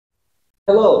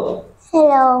Hello,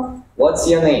 Hello, what's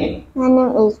your name? my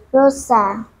name is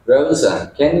Rosa.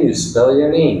 Rosa, can you spell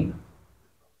your name?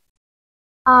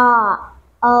 R-O-S-A.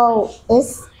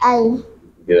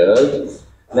 Good.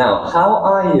 Now, how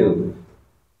are you?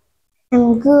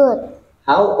 I'm good.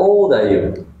 How old are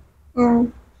you?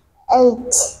 I'm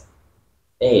 8.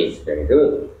 8, very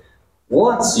good.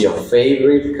 What's your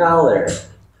favorite color?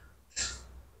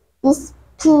 It's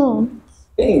pink.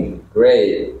 Pink,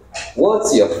 great.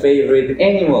 What's your favorite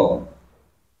animal?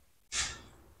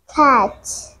 Cat.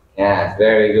 Cat,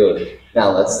 very good.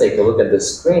 Now, let's take a look at the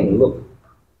screen. Look.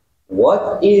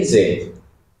 What is it?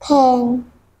 Pen.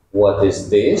 What is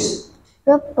this?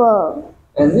 Rubber.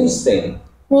 And this thing?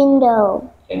 Window.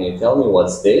 Can you tell me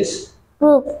what's this?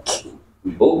 Book.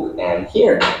 Book, and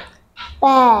here?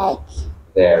 Bag.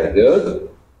 Very good.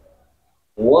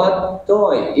 What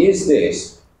toy is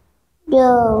this?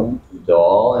 Doll.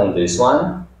 Doll, and this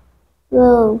one?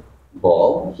 Roll.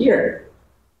 Ball, here.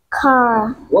 Car.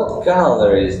 What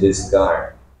color is this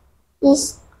car?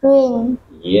 It's green.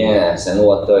 Yes, and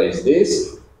what toy is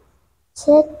this?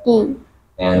 Teddy.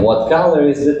 And what color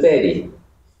is the teddy?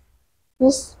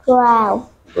 It's brown.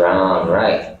 Brown,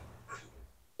 right.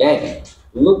 Okay,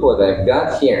 look what I've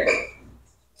got here.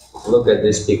 Look at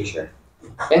this picture.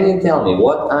 Can you tell me,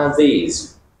 what are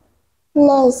these?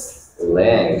 Legs.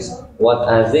 Legs. What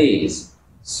are these?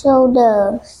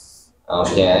 Shoulders.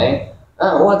 Okay.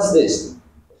 What's this?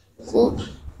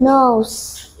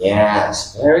 Nose.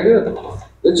 Yes, very good.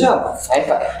 Good job. High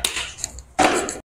five.